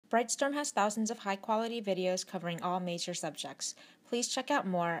Brightstorm has thousands of high-quality videos covering all major subjects. Please check out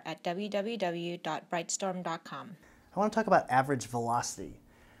more at www.brightstorm.com. I want to talk about average velocity.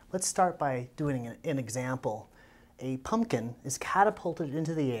 Let's start by doing an example. A pumpkin is catapulted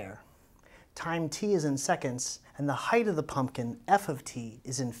into the air. Time t is in seconds, and the height of the pumpkin, f of t,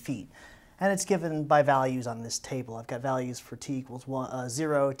 is in feet. And it's given by values on this table. I've got values for t equals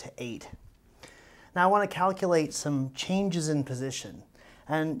 0 to 8. Now I want to calculate some changes in position.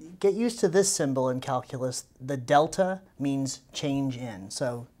 And get used to this symbol in calculus. The delta means change in.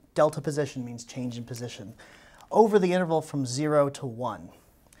 So delta position means change in position over the interval from 0 to 1.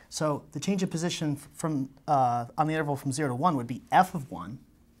 So the change in position from, on the interval from 0 to 1 would be f of 1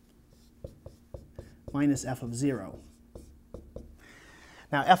 minus f of 0.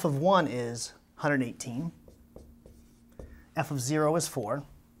 Now f of 1 is 118. F of 0 is 4.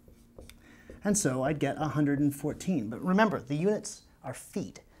 And so I'd get 114. But remember, the units are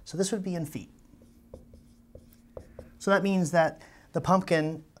feet. So this would be in feet. So that means that the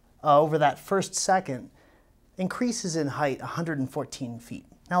pumpkin, over that first second, increases in height 114 feet.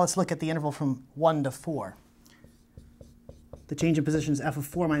 Now let's look at the interval from 1 to 4. The change in position is f of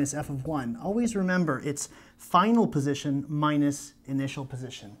 4 minus f of 1. Always remember it's final position minus initial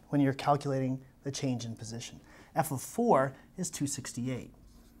position when you're calculating the change in position. F of 4 is 268.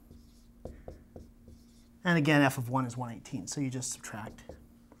 And again, f of 1 is 118, so you just subtract.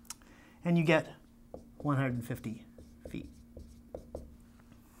 And you get 150 feet.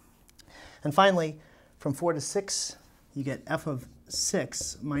 And finally, from 4 to 6, you get f of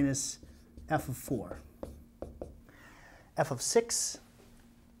 6 minus f of 4. F of 6,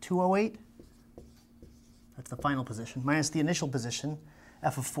 208. That's the final position, minus the initial position,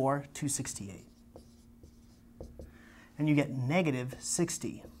 f of 4, 268. And you get negative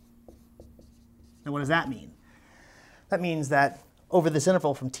 60. Now what does that mean? That means that over this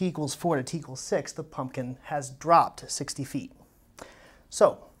interval from t equals 4 to t equals 6, the pumpkin has dropped 60 feet.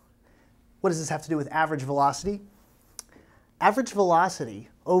 So what does this have to do with average velocity? Average velocity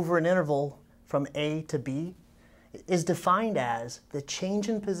over an interval from A to B is defined as the change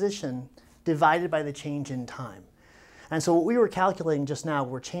in position divided by the change in time. And so what we were calculating just now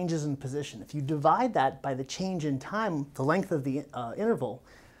were changes in position. If you divide that by the change in time, the length of the interval,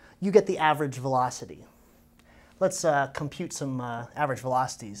 you get the average velocity. Let's compute some average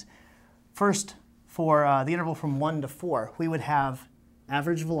velocities. First, for the interval from 1 to 4, we would have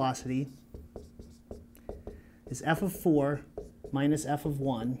average velocity is f of 4 minus f of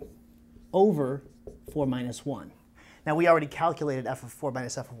 1 over 4 minus 1. Now we already calculated f of 4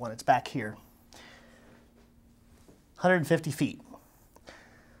 minus f of 1. It's back here. 150 feet.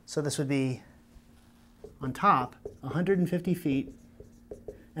 So this would be on top 150 feet,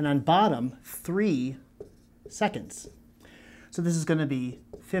 and on bottom 3 seconds. So this is going to be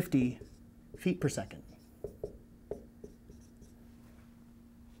 50 feet per second.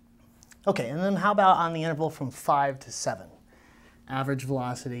 Okay, and then how about on the interval from 5 to 7? Average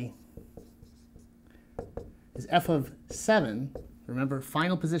velocity is f of 7, remember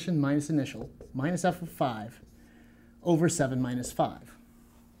final position minus initial, minus f of 5 over 7 minus 5.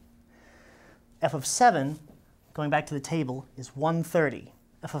 F of 7, going back to the table, is 130.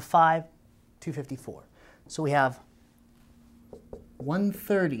 F of 5, 254. So we have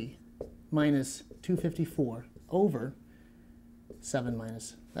 130 minus 254 over 7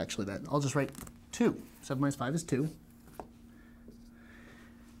 minus, actually that, I'll just write 2. 7 minus 5 is 2.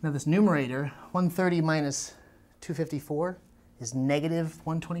 Now this numerator, 130 minus 254 is negative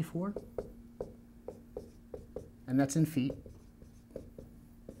 124. And that's in feet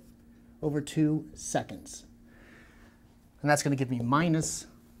over 2 seconds. And that's going to give me minus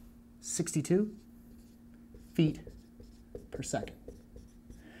 62 feet per second.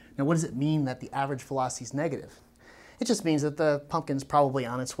 Now what does it mean that the average velocity is negative? It just means that the pumpkin's probably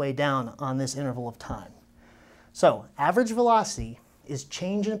on its way down on this interval of time. So average velocity is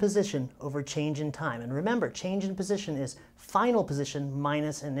change in position over change in time. And remember, change in position is final position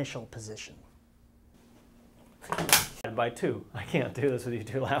minus initial position. By 2. I can't do this with you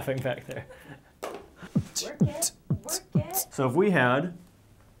two laughing back there. Work it. Work it. So if we had,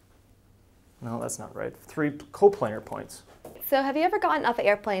 no, that's not right, 3 coplanar points. So have you ever gotten off an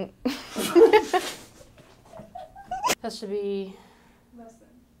airplane? Has to be Less than.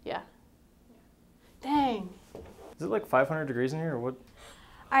 yeah. Dang. Is it like 500 degrees in here or what?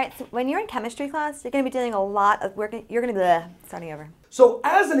 All right, so when you're in chemistry class, you're going to be doing a lot of work. You're going to be starting over. So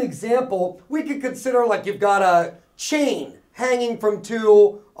as an example, we could consider like you've got a chain hanging from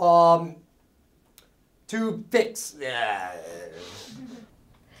two fixed.